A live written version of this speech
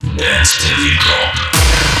Dance till you drop.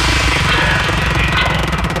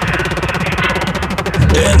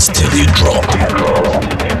 Dance till you drop.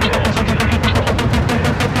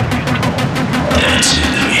 Dance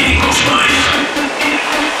in the meaning of life.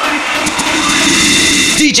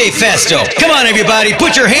 DJFESTO. Come on, everybody,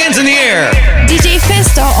 put your hands in the air.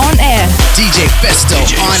 DJFESTO on air. DJFESTO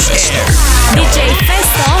on air.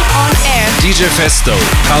 DJFESTO on air. DJFESTO,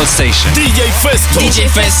 Pal Station. DJFESTO.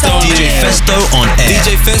 DJFESTO. DJFESTO on air.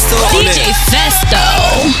 DJFESTO on air. DJFESTO.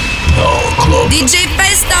 PALCLUB.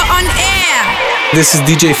 DJFESTO on air. This is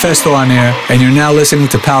DJFESTO on air, and you're now listening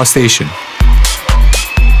to Pal Station.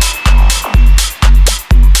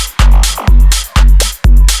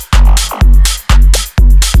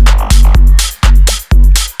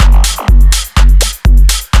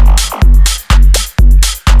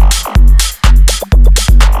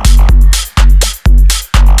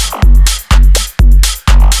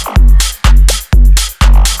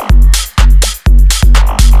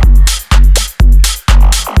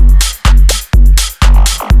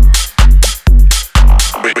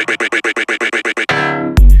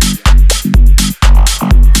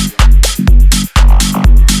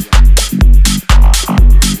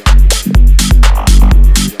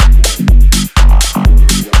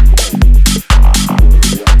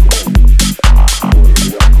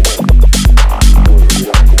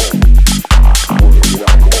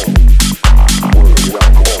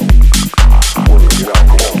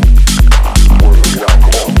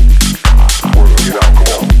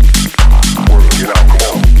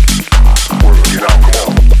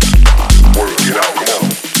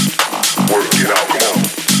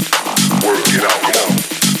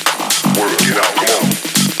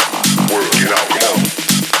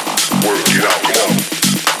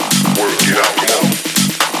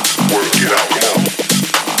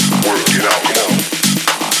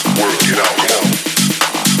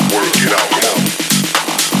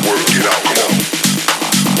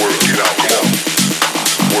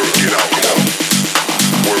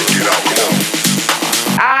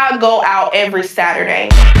 Go out every Saturday.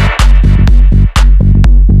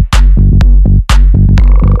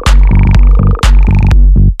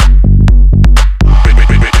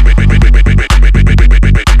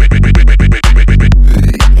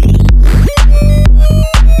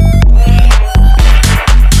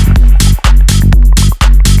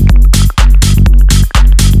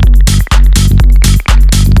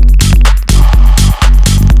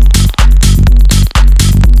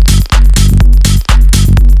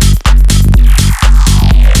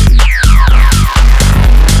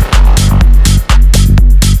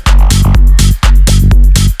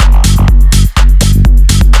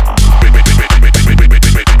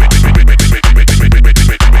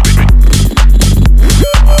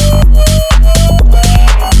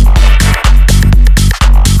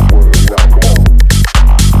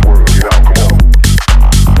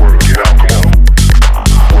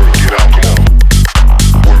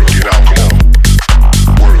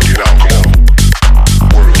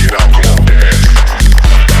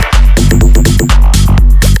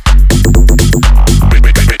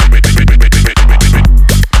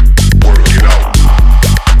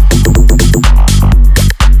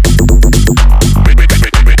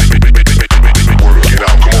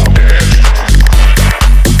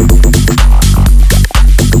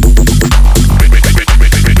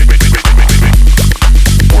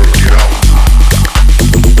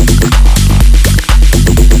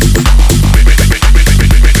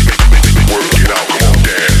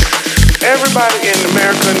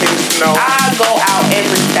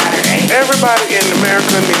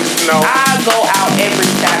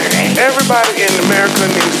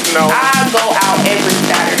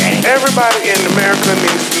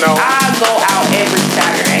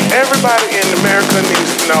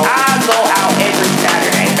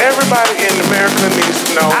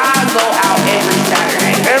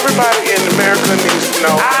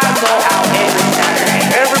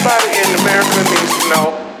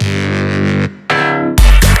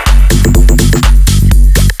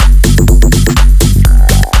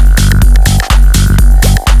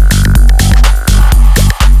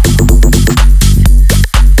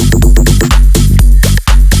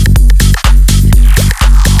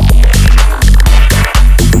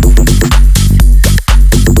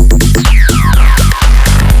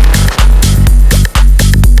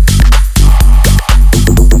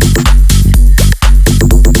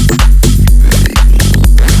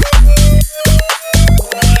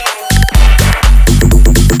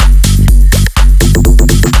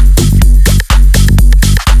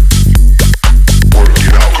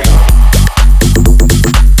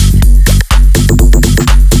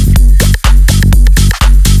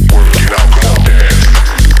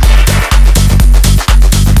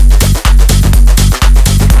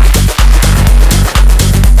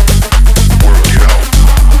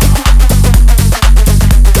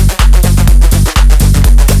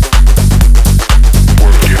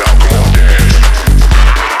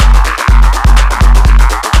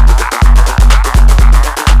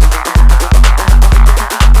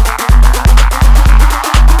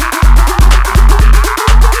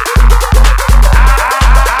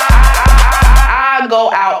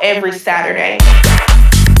 every Saturday.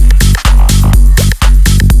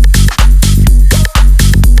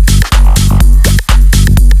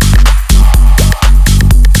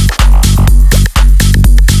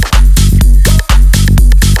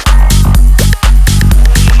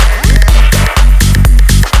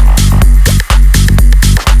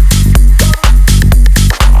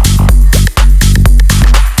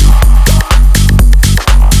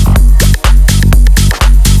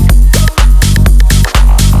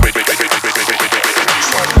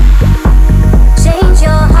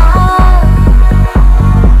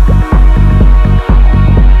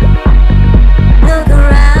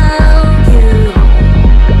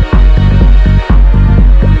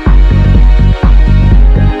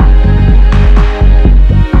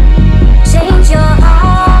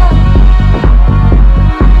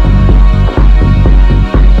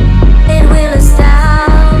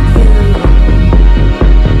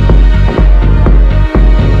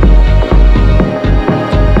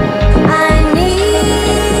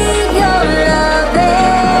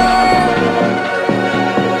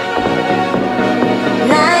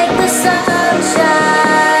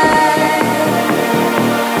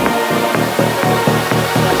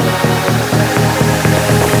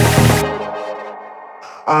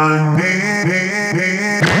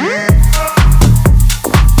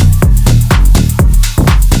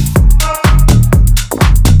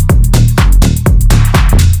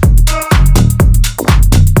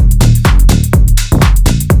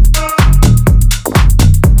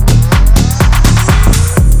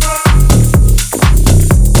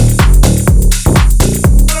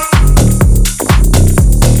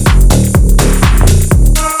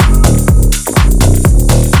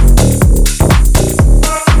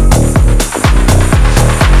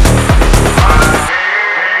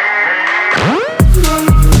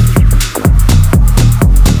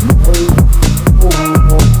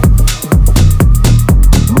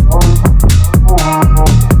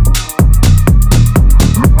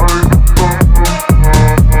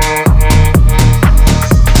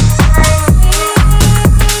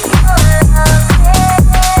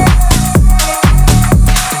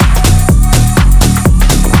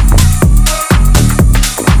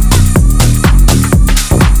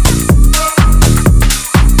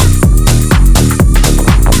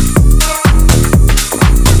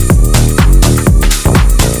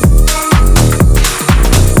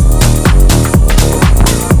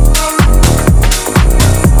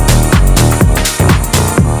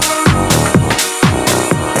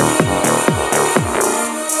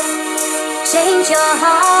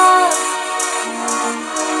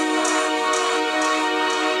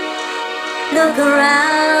 Look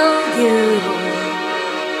around you.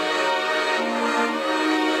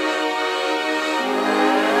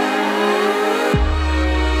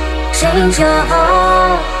 Change your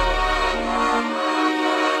heart.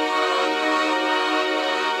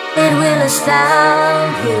 It will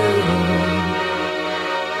astound you.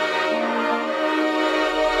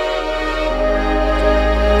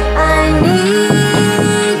 I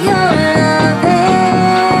need your loving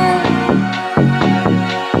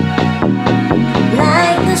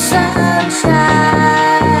like the sunshine.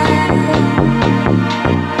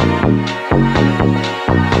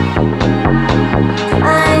 I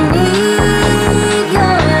need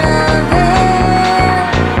your loving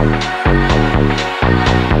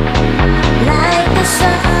like the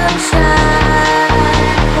sunshine.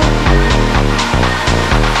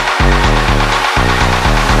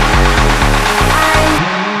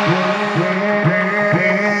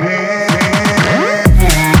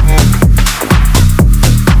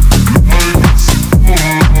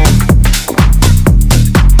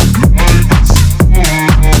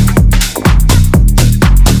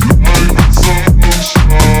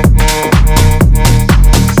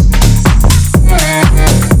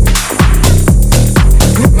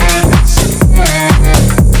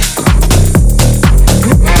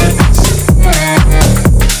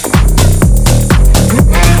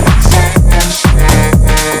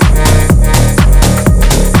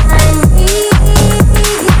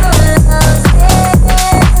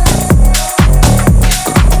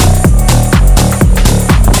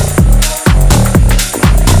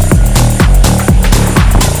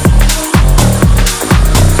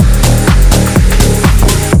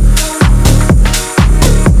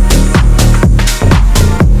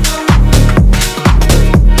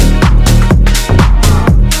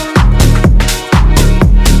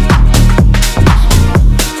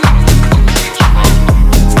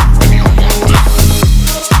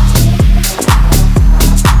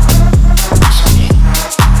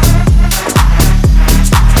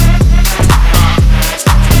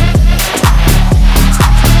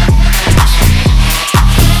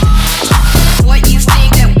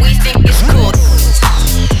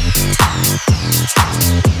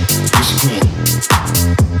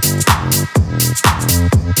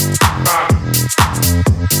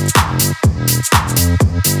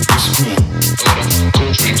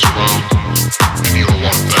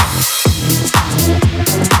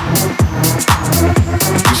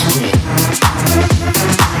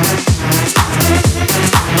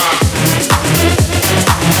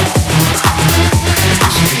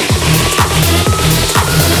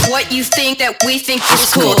 that we think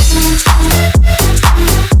is cool.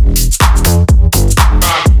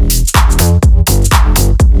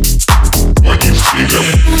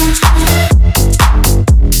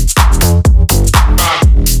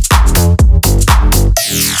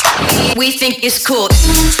 We think it's cool.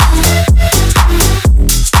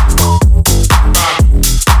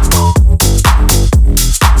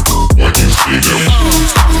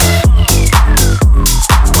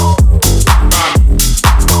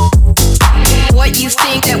 What you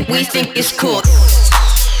think that we think is cool.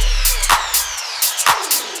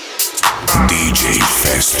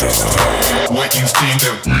 DJFESTO. What you think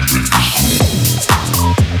that we think is cool.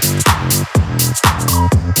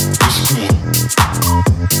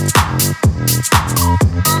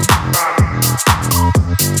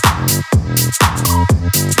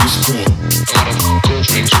 It's cool. A lot of cool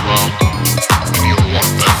things around, and you don't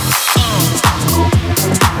want that.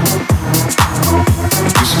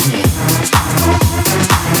 It's cool.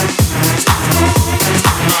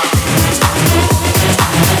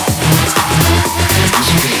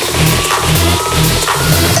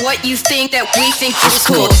 What you think that we think is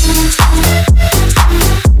cool.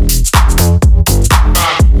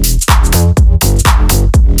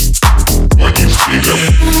 What you think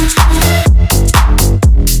that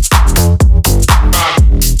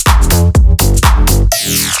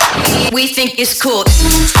we think is cool.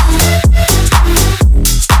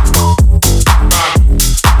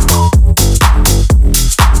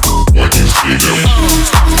 what you think that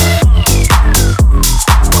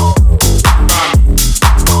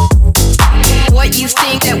What you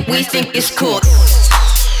think that we think is cool.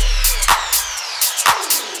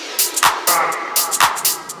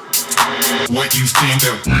 what you think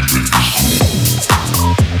that we think is cool.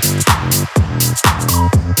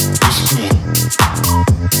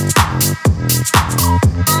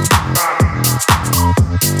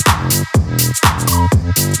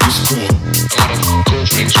 It's cool. A lot of cool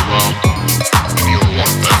things around, and you don't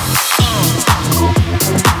want that.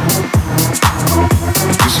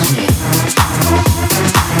 It's cool.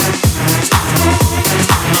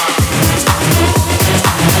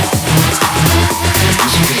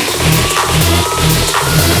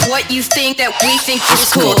 What you think that we think is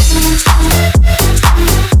cool.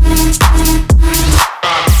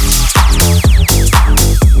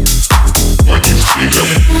 What you think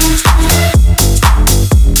that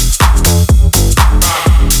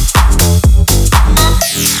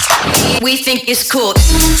We think is cool.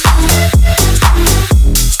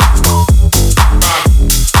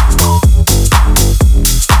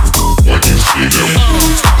 what you think that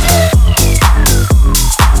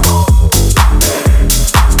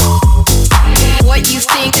What you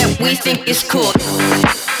think that we think is cool.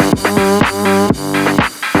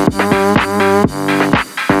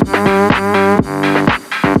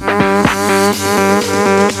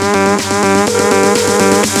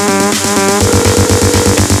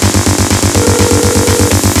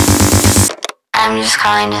 I'm just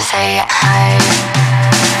calling to say hi.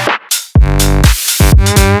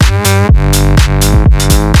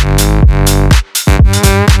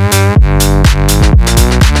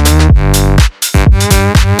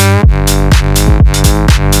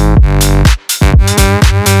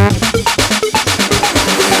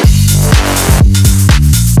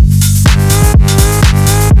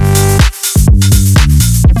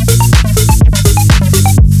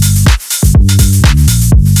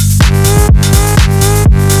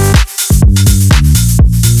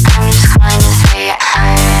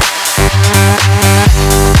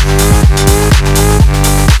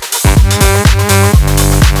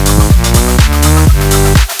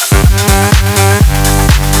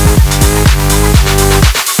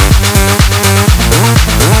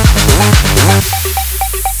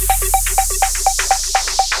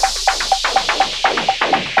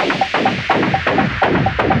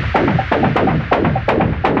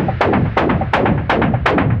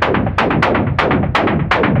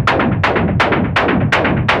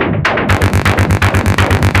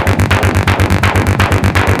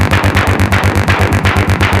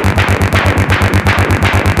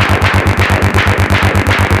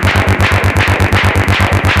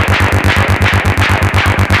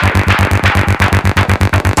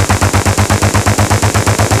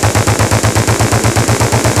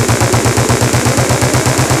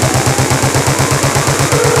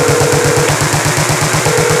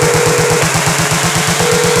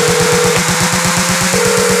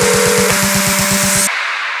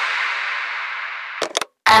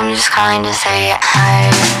 I'm just calling to say hi.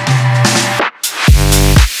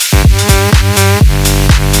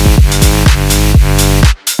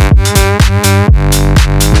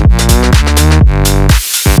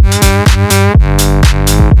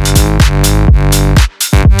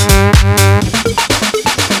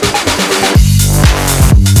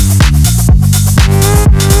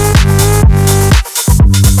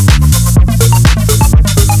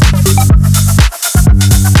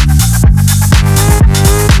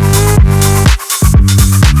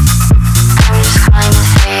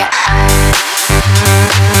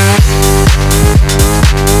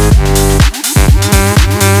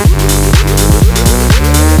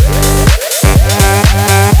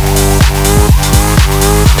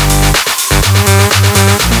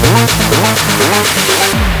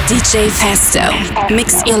 DJFESTO.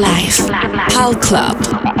 Mix your life.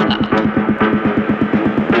 PALCLUB.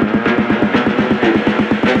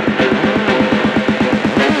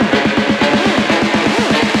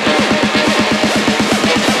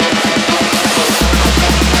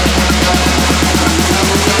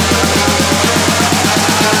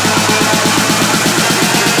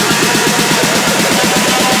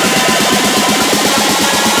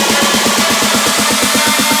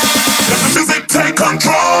 Take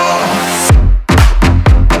control.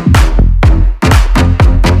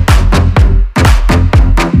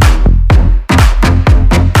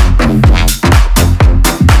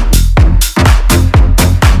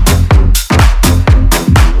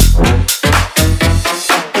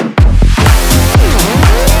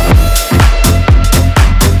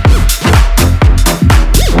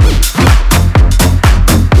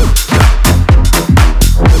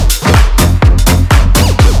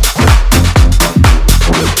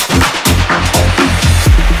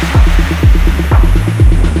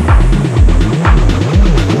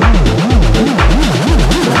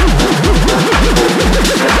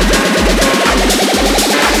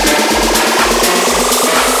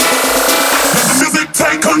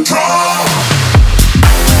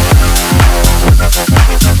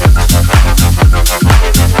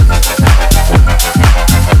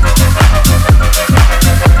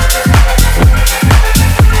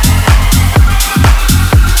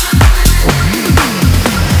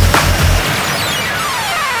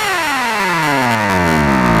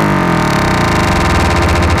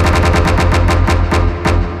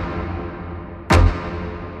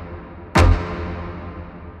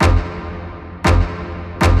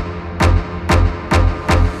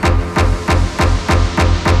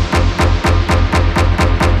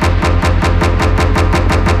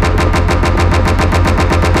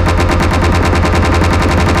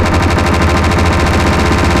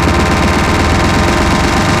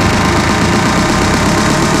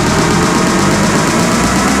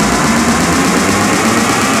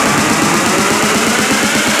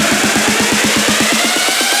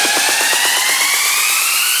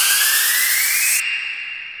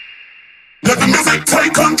 Let the music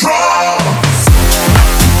take control.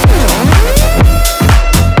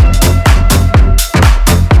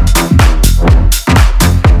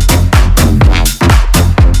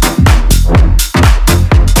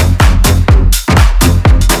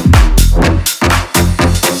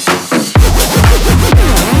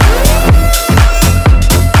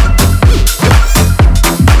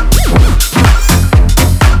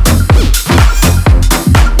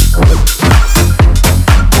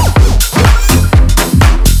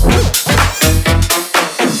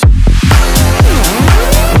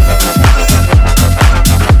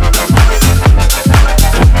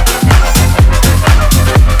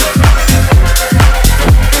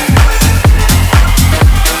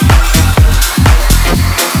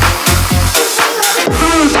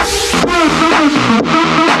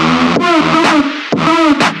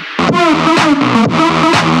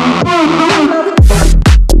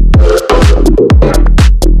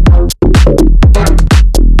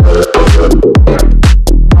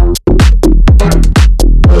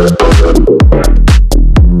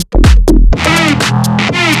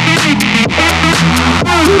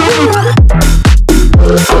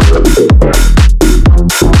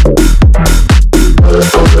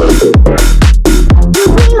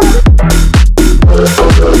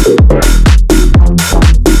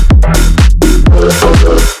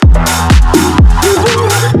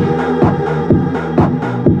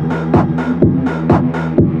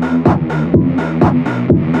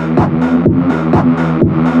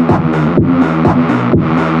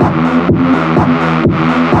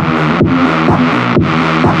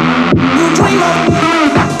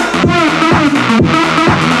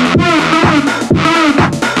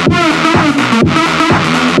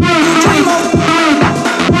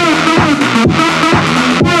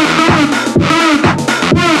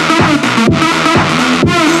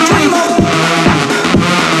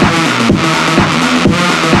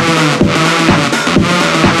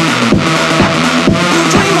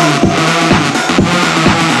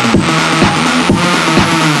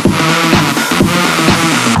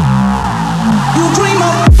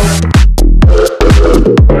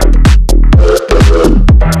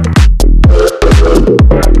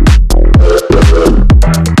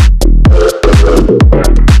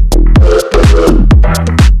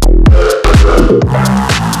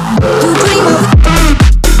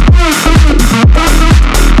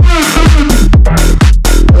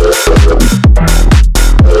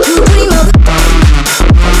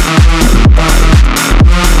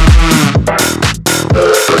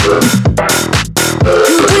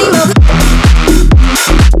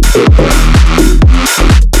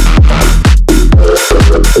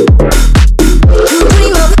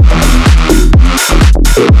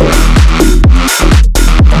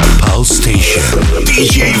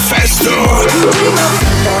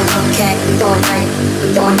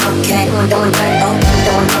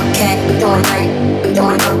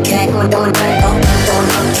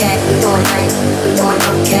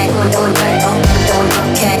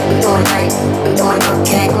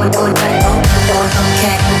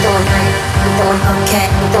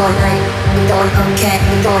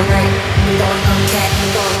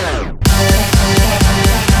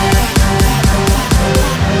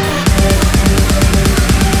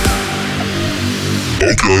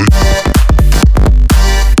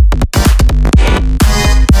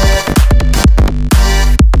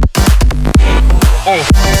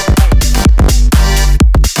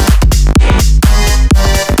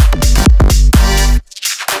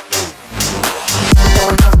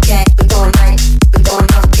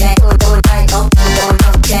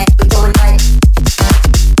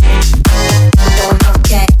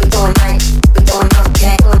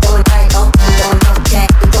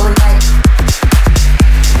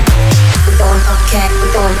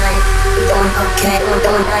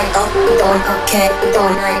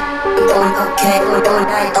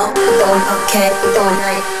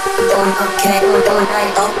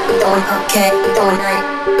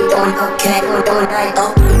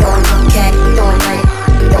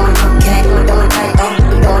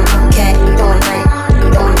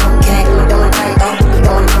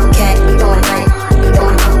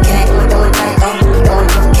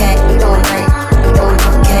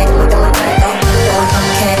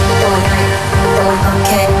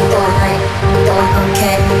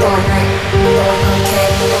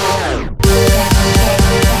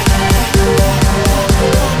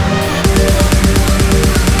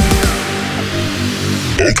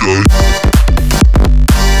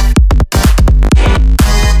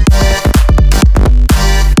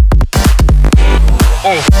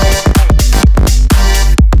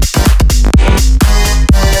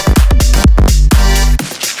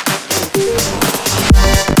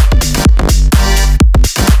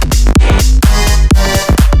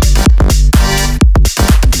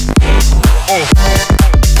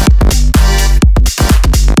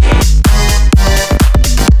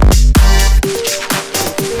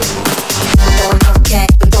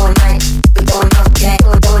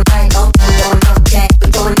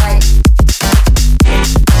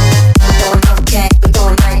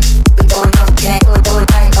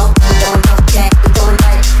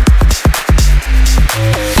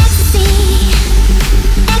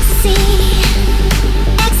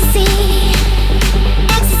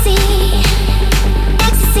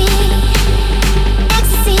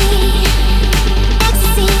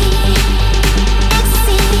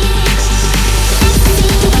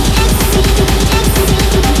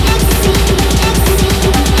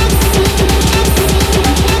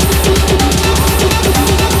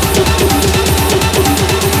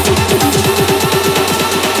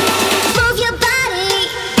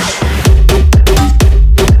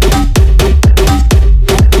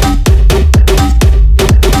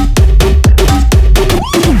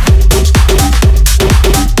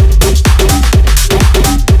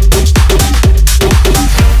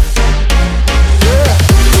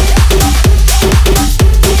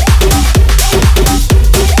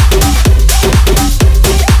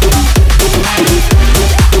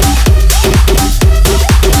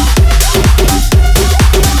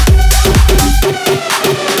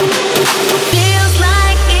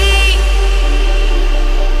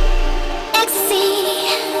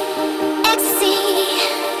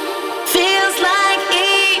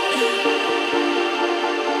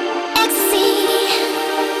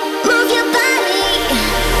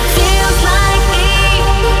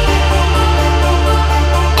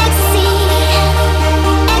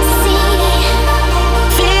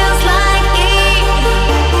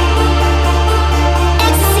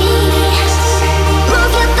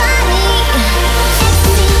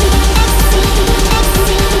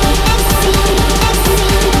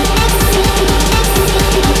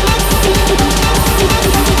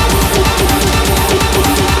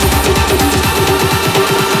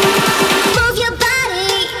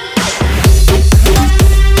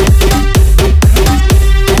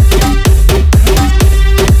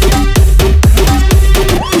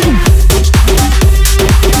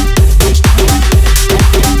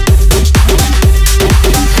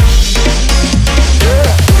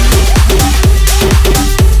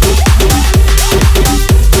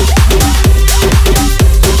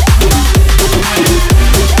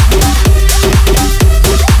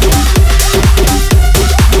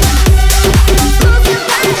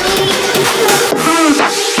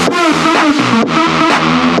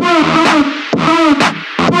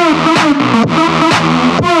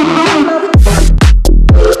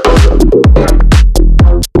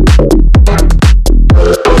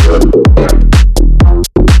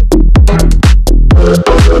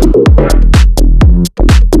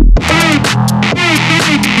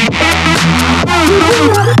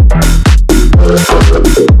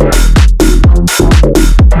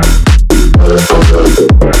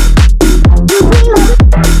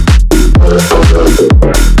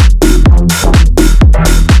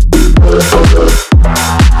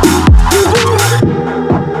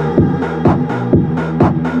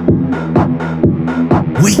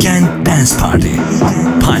 party.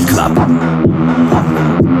 PALCLUB.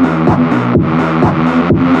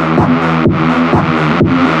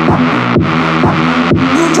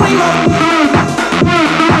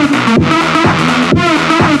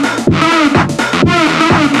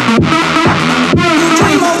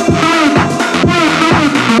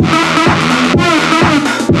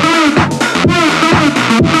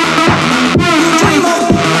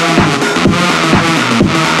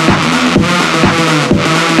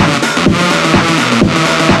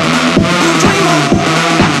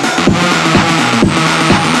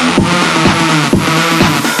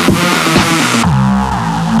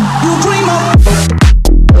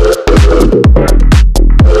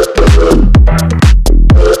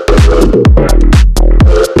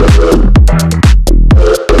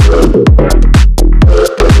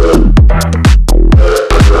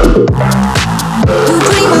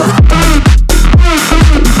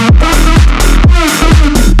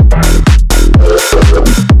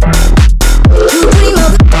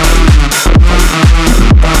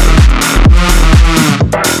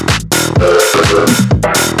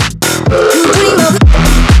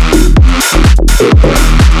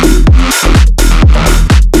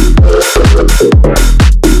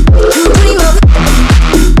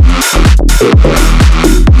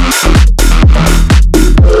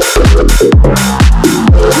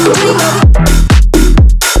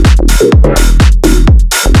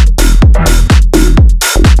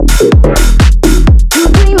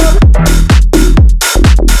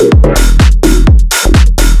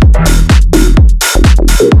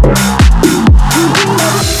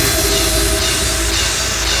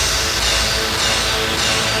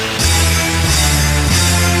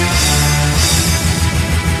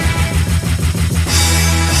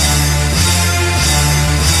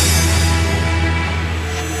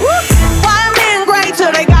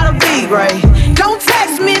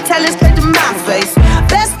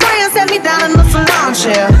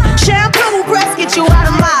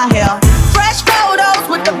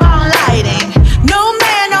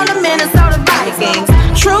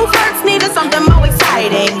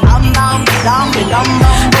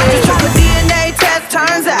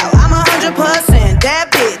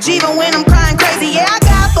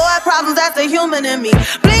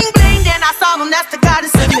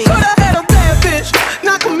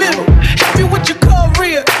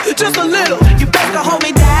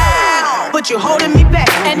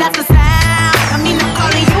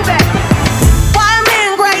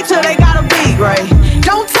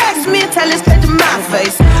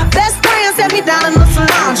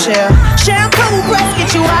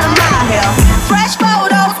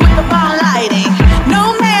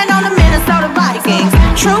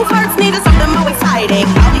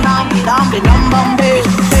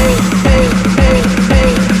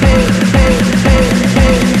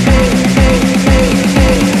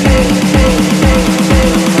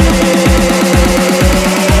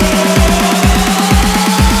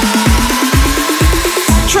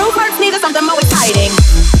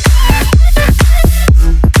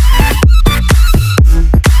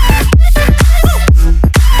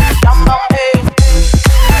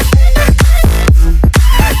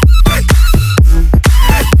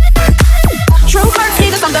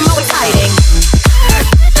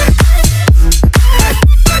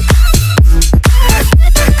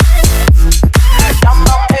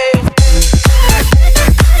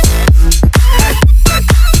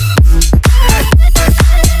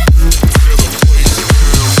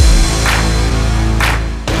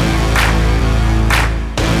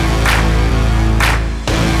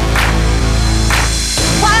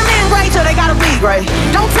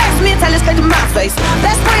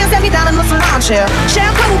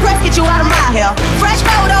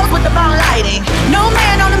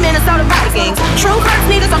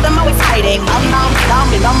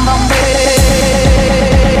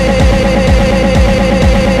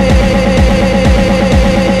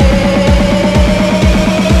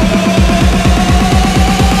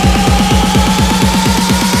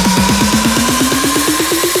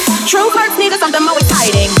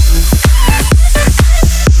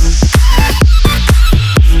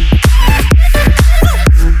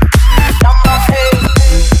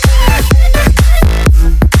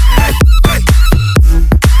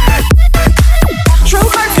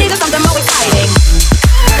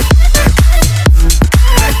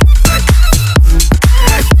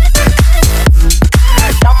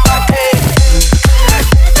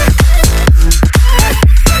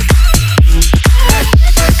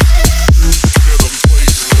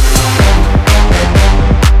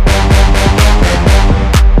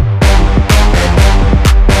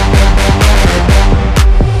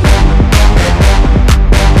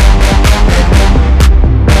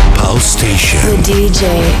 DJ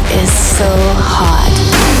is so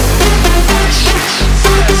hot.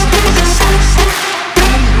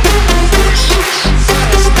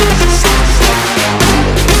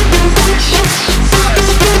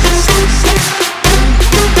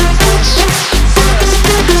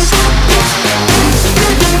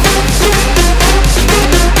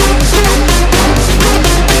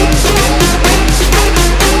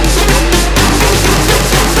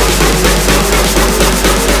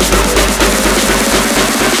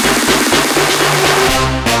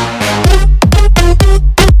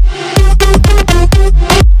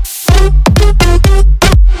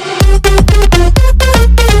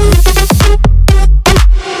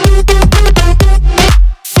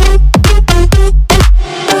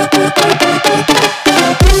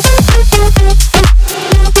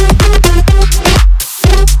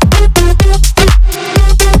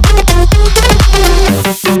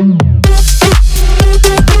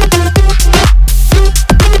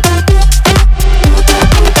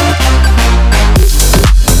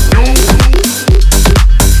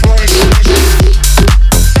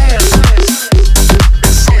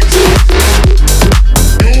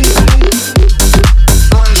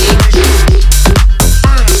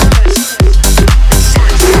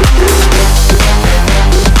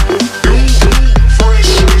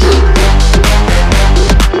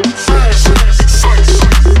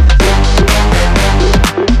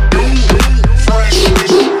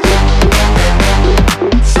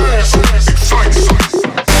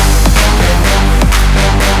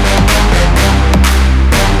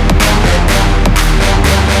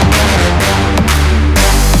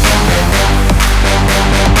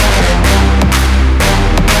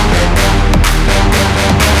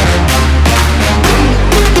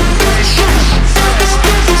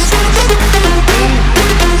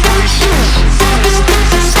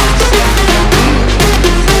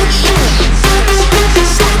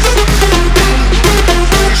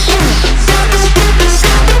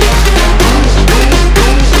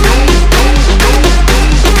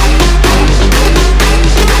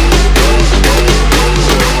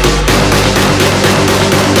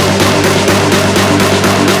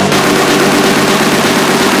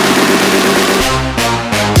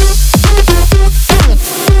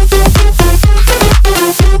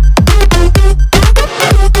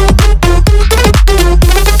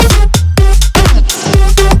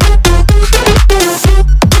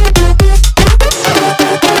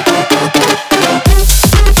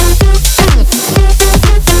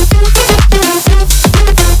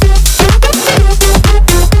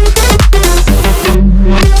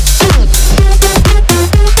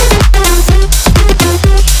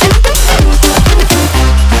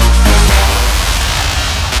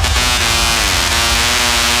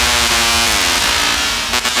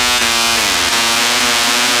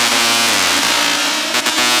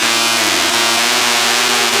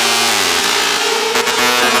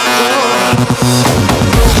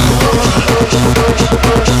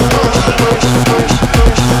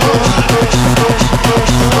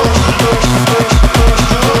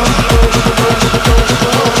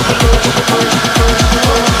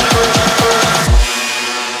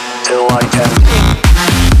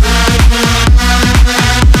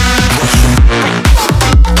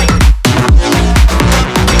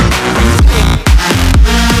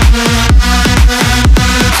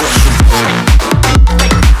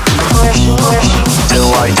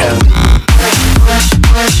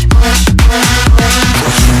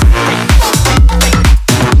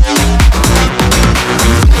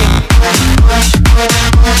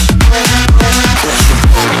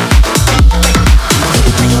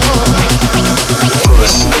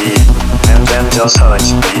 Just touch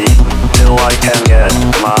me till I can get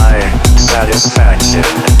my satisfaction.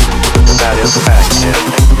 Satisfaction.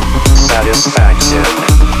 Satisfaction.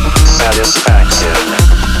 Satisfaction.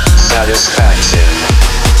 Satisfaction.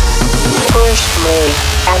 Push me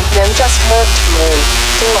and then just hurt me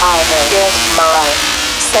till I get my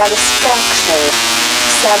satisfaction.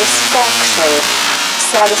 Satisfaction.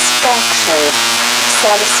 Satisfaction.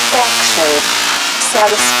 Satisfaction.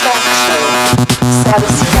 Satisfaction.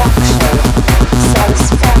 Satisfaction.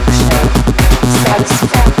 Satisfaction, satisfaction,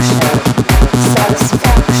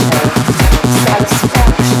 satisfaction,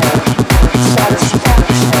 satisfaction, satisfaction,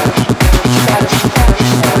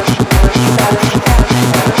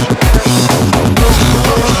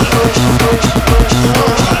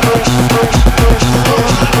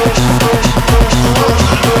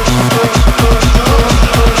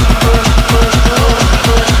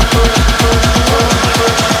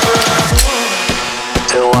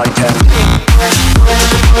 till I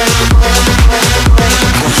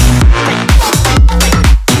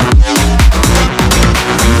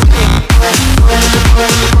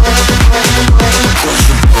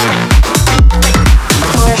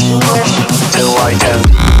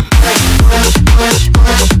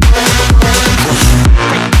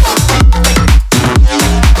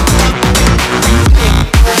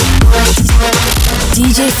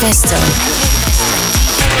Festo.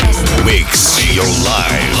 Mix your life.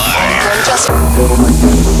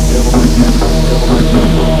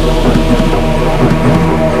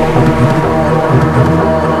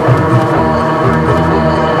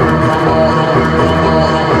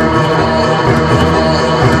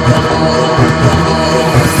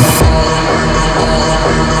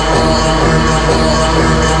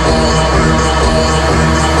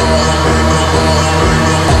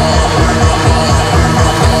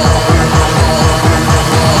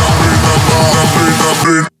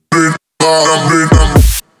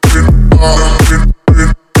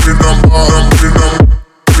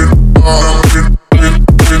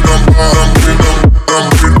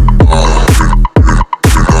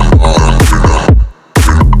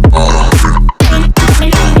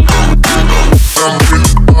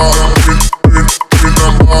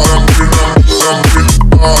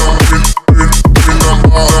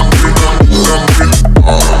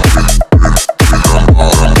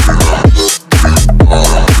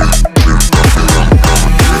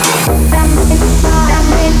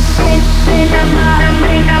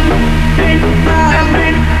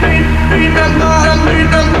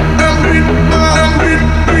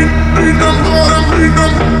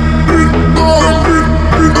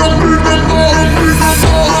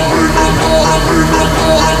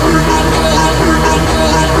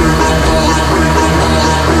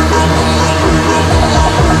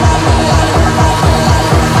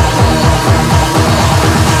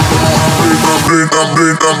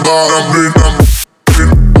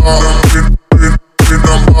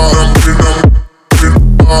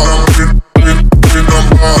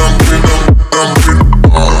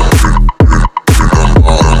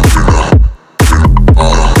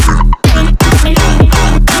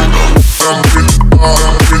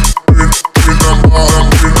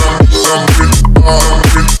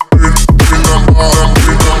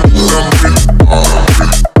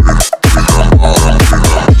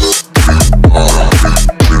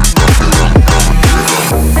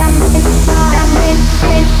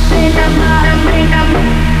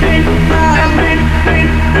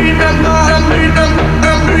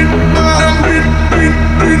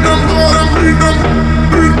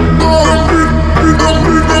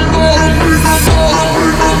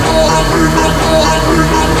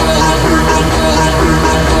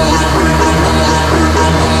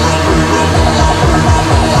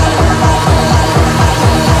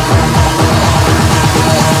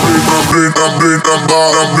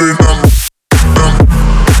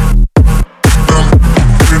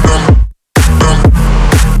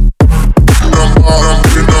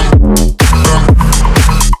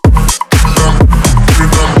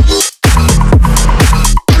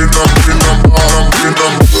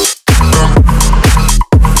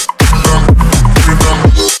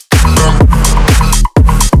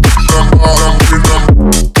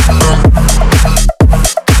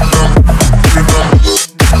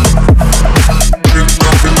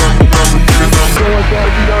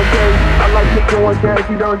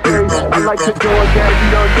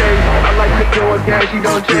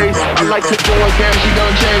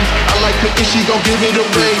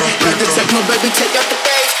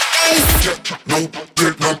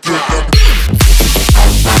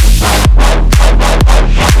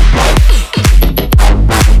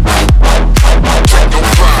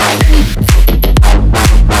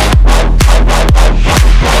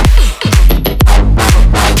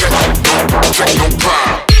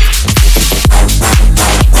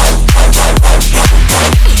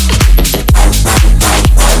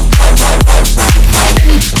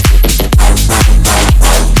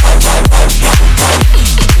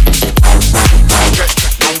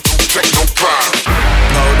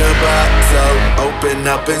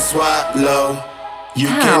 Up and swallow. You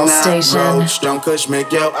cannot roach, don't kush,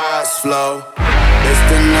 make your eyes flow. It's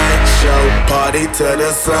the night show, party till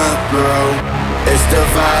the sun grow. It's the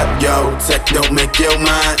vibe, yo, techno make your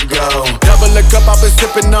mind go. Double a cup, I've been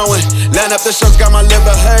sipping on it. Line up the shows, got my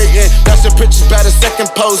liver hurting. That's the pictures by the second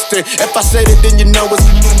posting. If I said it, then you know it's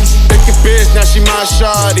thinking biz, now she my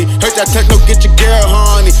shawty. Heard that techno, get your girl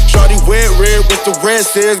horny. Shawty wear red with the red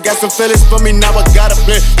says. Got some feelings for me, now I gotta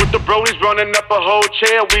play. With the brolies running up a whole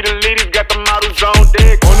chair. We the ladies, got the models on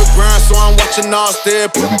deck. On the grind, so I'm watching all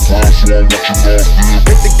step. Hit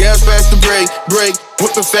the gas fast to break.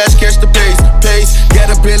 Whippin' fast, catch the pace. Got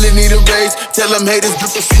a bill and need a raise. Tell them haters, get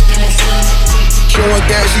the showing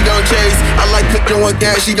gas, she don't chase. I like cook doing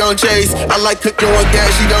gas, she don't chase. I like cook doing gas,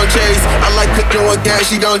 she don't chase. I like cook doing gas,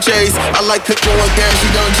 she don't chase. I like cook doing gas, she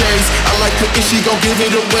don't chase. I like cooking, she gon' give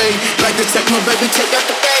it away. Like the techno, baby, take out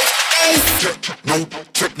the bass.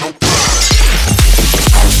 Techno.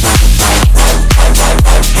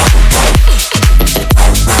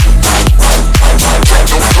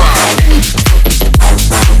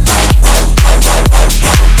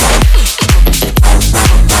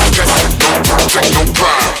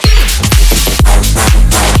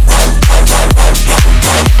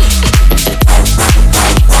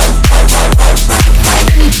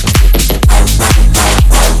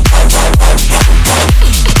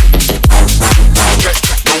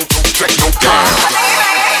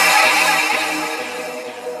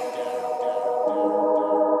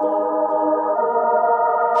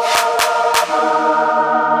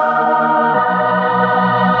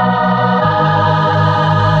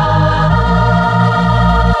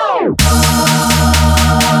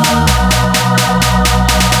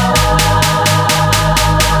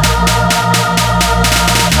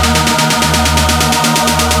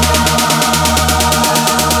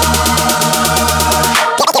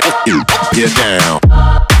 get down.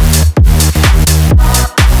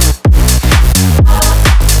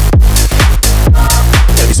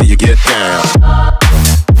 Let me see you get down.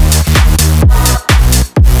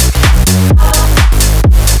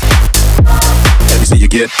 Let me see you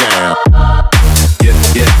get down.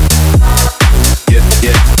 Get.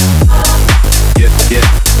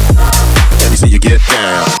 Let me see you get down. Get. Let me see you get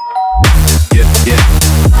down. Get.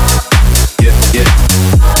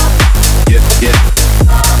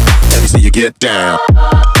 Let me see you get down.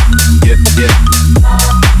 Get.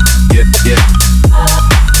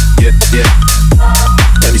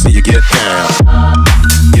 Let me see you get down. Let me see you get down.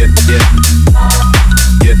 Get.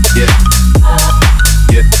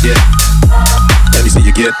 Let me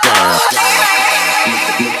see you get down.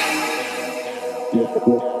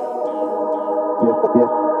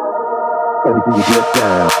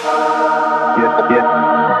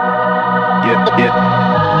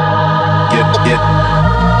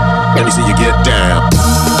 Get. Let me see you get down.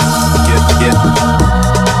 Get.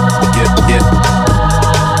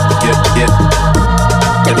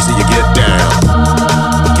 Let me see you get down. Let me see you get down.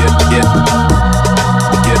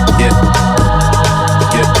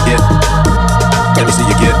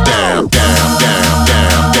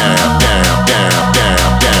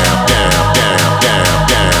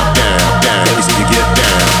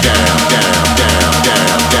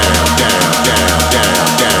 Get down.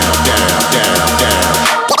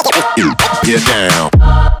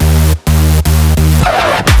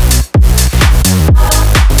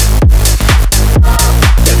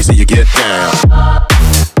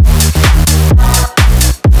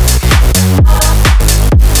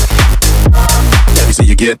 Let me see you get down. Let me see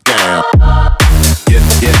you get down.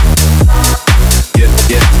 Get.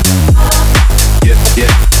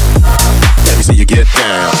 Let me see you get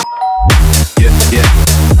down.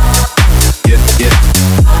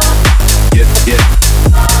 Get.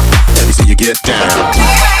 Let me see you get down.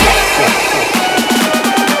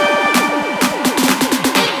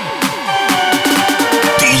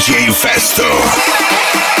 DJFESTO.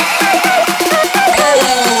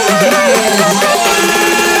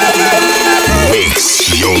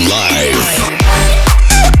 Mix your life.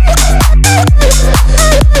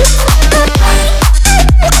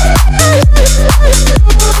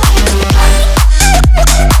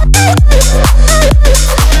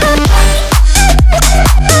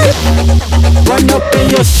 Run up in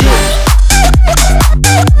your shit.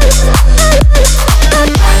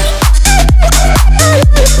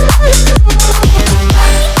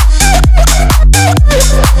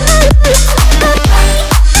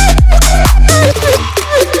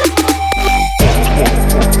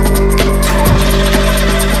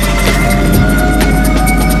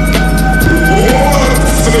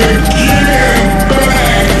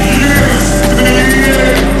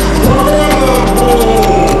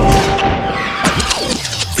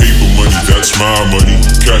 My money,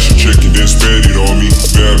 cash a check and then spend it on me.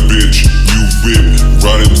 Bad bitch, you whip,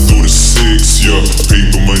 riding through the six, yeah.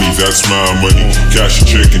 Paper money, that's my money. Cash a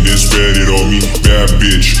check and then spend it on me. Bad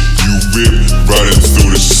bitch, you whip, riding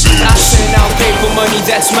through the six. I send out paper money,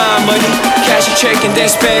 that's my money. Cash a check and then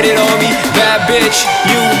spend it on me. Bad bitch,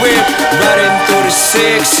 you whip, riding through the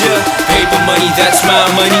six, yeah. Paper money, that's my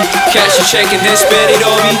money. Cash a check and then spend it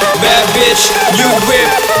on me. Bad bitch, you whip,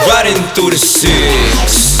 riding through the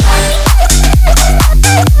six.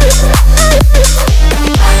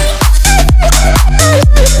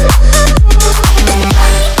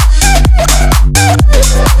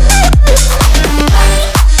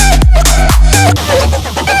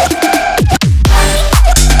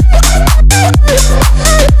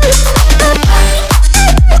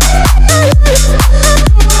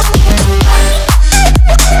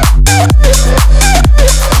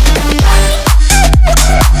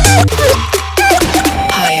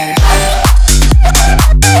 Higher.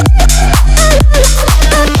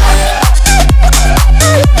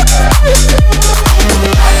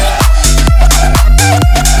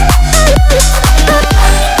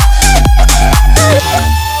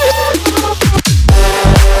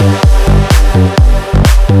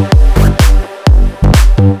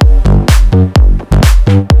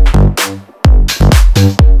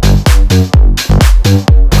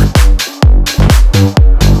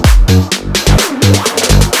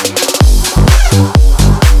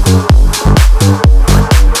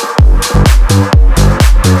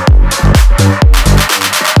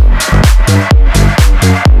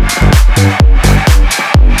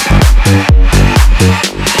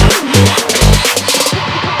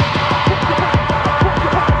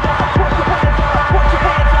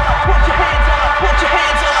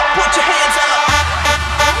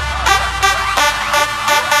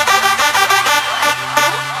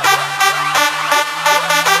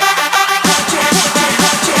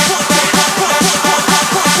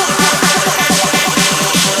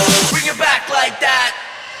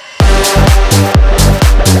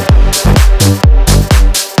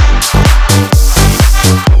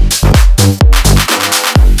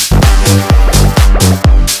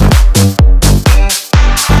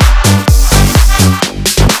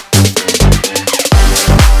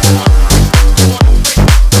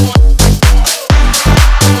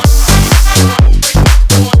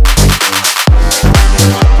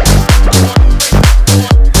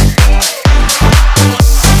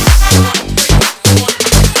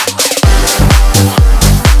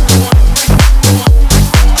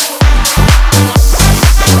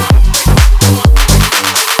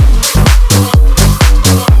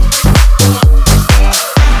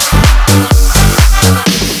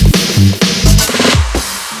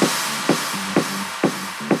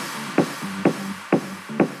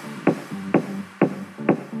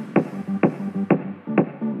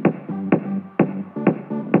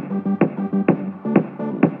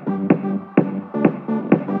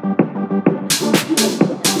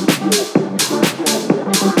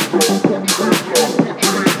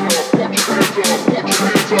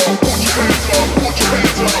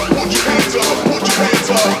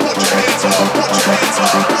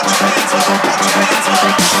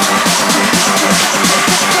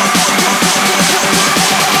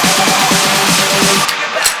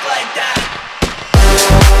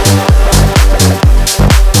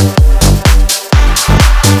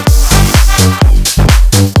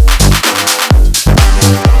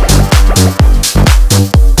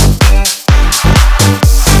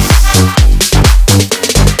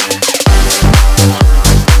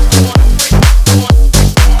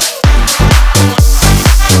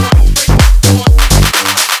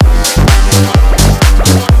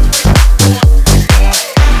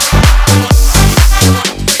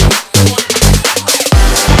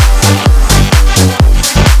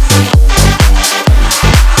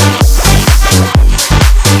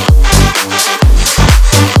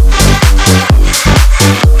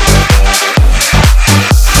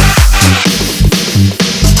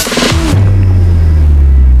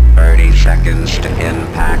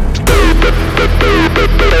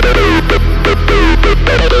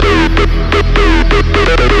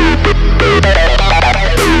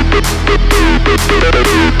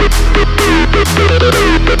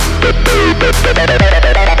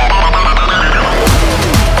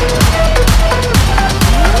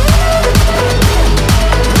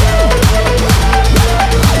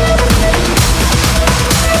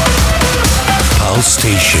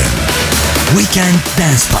 Weekend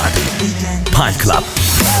Dance Party. PALCLUB.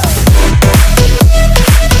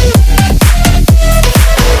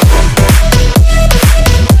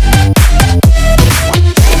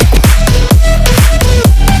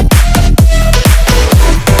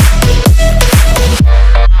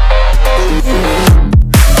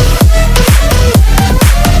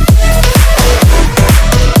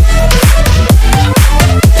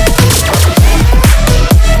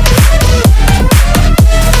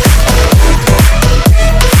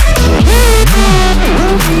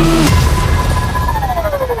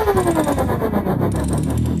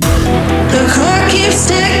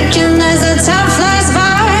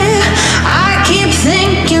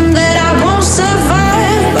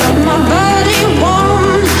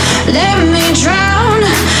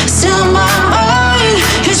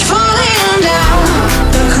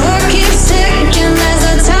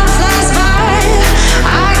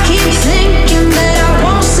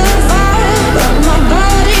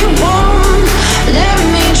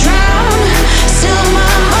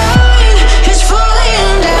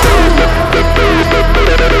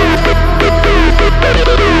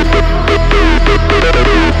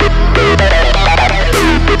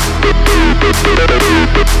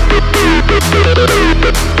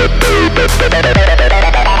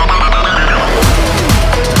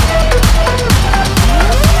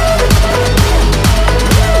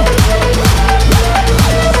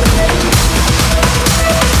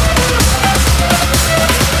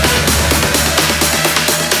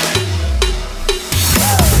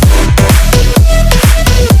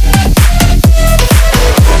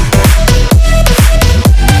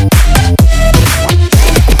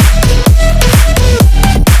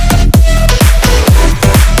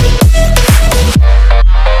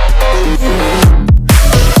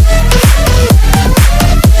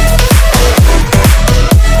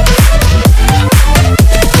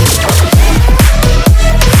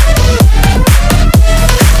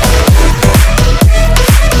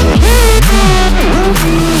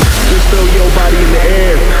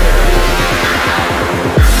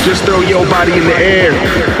 Just throw your body in the air.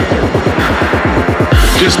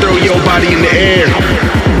 Just throw your body in the air.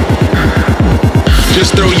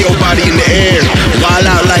 Just throw your body in the air. Wild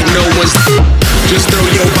out like no one's. Just throw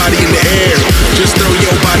your body in the air. Just throw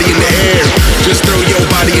your body in the air. Just throw your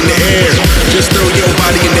body in the air. Just throw your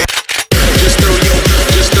body in the air. Just throw your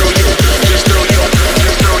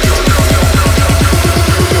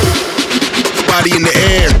body in the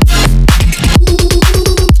air.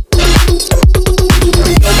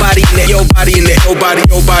 Your body in the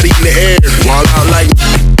your body in the air. Wild out like.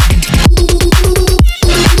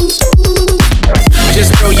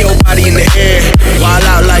 Just throw your body in the air. Wild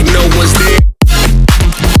out like no one's there.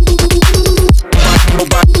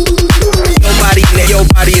 Your body in the your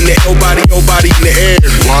body in the air.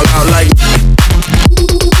 Wild out like.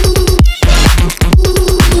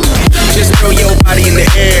 Just throw your body in the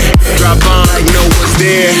air. Drop on like no one's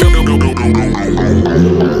there.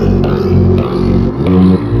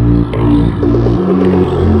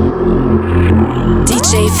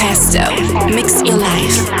 DJFESTO, mix your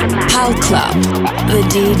life. PALCLUB, the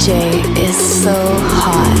DJ is so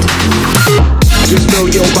hot. Just throw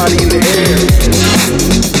your body in the air.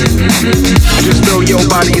 Just throw your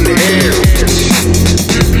body in the air.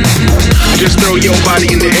 Just throw your body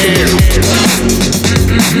in the air.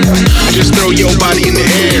 Just throw your body in the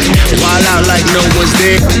air. Wild out like no one's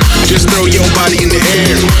there. Just throw your body in the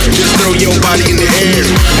air. Just throw your body in the air.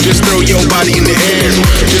 Just throw your body in the air.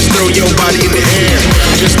 Just throw your body in the air.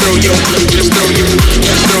 Just throw your body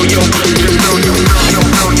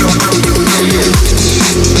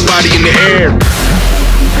in the air.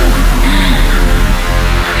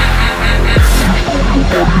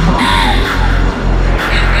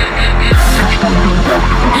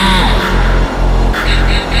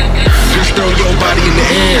 Just throw your body in the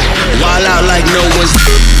air. Wild out like no one's.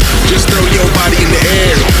 Just throw your body in the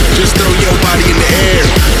air. Just throw your body in the air.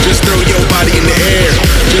 Just throw your body in the air.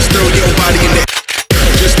 Just throw your body in the air.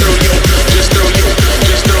 Just throw your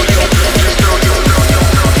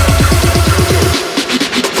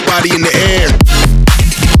body in the air.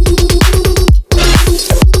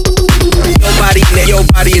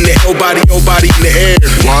 Your body in the air.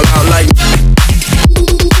 Wild out like.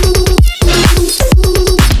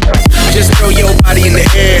 Just throw your body in the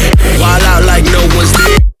air. Wild out like no one's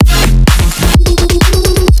there.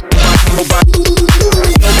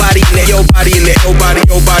 Your body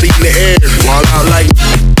in the air. Wild out like.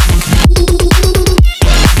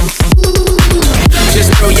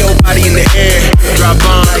 Just throw your body in the air. Drop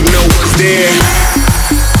on like no one's there.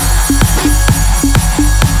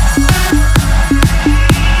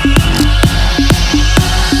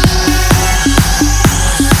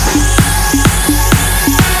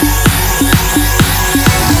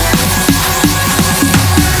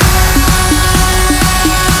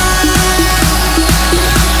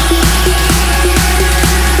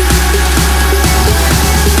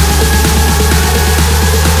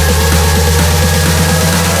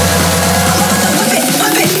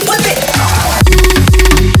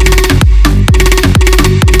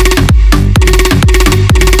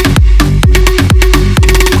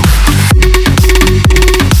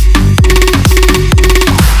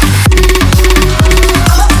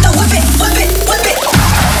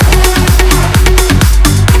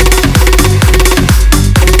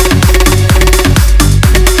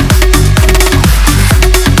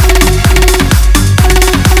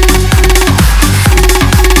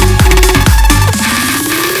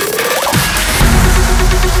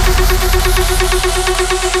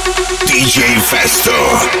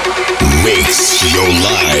 DJFESTO makes your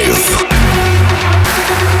life